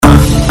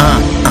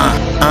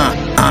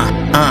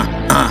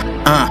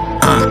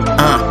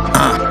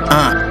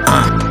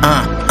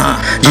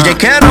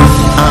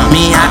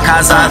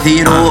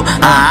virou,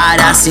 a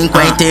área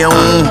 51.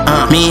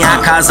 Minha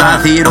casa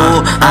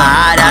virou,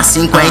 a área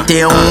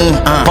 51.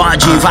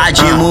 Pode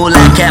invadir,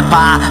 moleque, é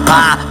pá,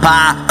 pá,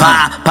 pá,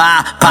 pá,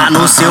 pá, pá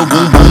no seu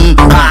bumbum,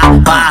 pá,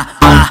 pá,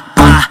 pá,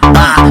 pá,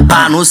 pá,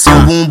 pá no seu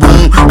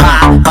bumbum, pá,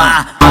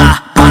 pá,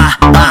 pá, pá,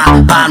 pá,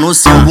 pá no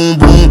seu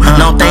bumbum.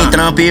 Não tem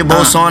trampo e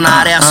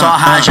Bolsonaro é só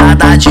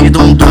rajada de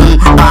dundum,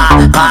 pá,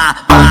 pá,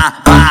 pá,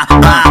 pá,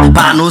 pá,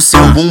 pá no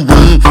seu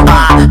bumbum,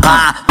 pá,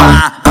 pá,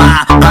 pá,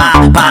 pá, pá,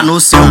 pá no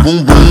seu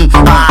bumbum,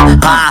 pá,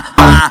 pá,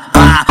 pá,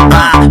 pá,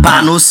 pá,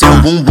 pá no seu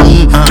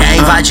bumbum. Quer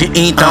invadir,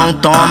 então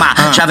toma,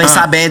 já vem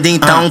sabendo,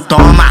 então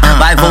toma.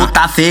 Vai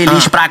voltar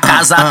feliz pra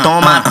casa,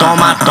 toma,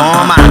 toma,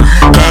 toma.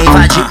 Quer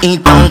invadir,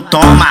 então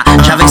toma,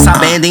 já vem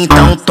sabendo,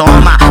 então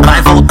toma.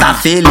 Vai voltar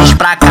feliz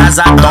pra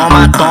casa,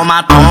 toma,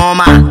 toma,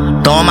 toma.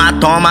 Toma,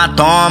 toma,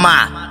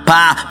 toma,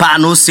 pá, pá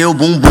no seu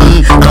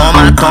bumbum.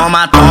 Toma,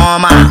 toma,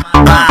 toma,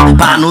 pá,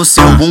 pá no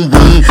seu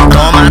bumbum.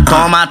 Toma,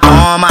 toma,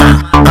 toma,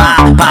 pá,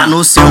 pá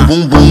no seu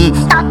bumbum.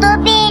 Solta o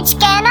beat,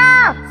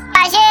 Canon,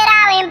 pra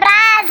geral em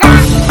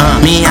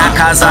brasa. Minha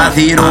casa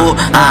virou,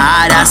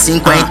 a área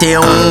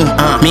 51.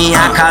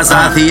 Minha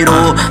casa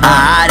virou,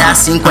 a área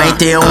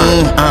 51.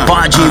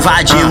 Pode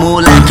invadir,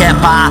 moleque, é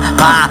pá,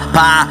 pá,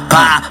 pá,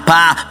 pá,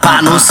 pá,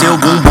 pá no seu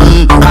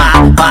bumbum, pá,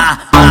 pá,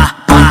 pá,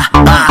 pá,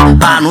 pá,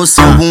 pá no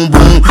seu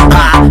bumbum,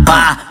 pá,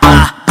 pá,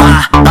 pá,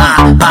 pá, pá,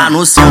 pá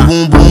no seu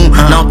bumbum.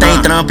 Não tem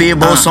trampo e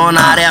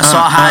Bolsonaro é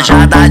só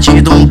rajada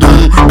de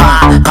dundum,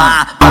 pá,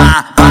 pá,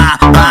 pá, pá,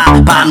 pá,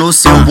 pá no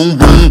seu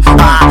bumbum,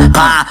 pá,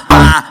 pá,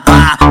 pá,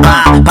 pá,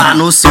 pá, pá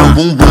no seu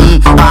bumbum,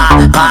 pá,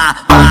 pá,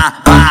 pá,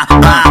 pá,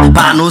 pá,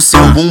 pá no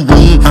seu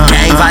bumbum.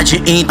 Quer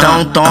invadir,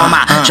 então toma,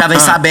 já vem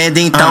sabendo,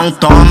 então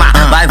toma.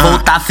 Vai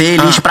voltar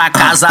feliz pra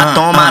casa,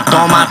 toma,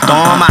 toma,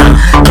 toma.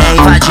 Quer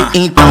invadir,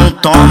 então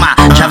toma,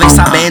 já vem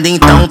sabendo,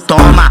 então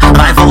toma.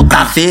 Vai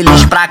voltar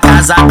feliz pra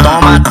casa,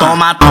 toma,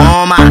 toma,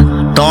 toma.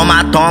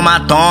 Toma, toma,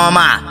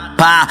 toma,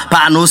 pá,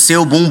 pá no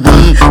seu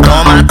bumbum.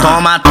 Toma,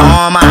 toma,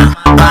 toma,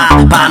 pá,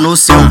 pá no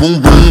seu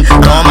bumbum.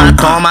 Toma,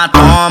 toma,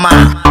 toma,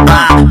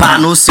 pá, pá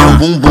no seu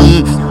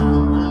bumbum.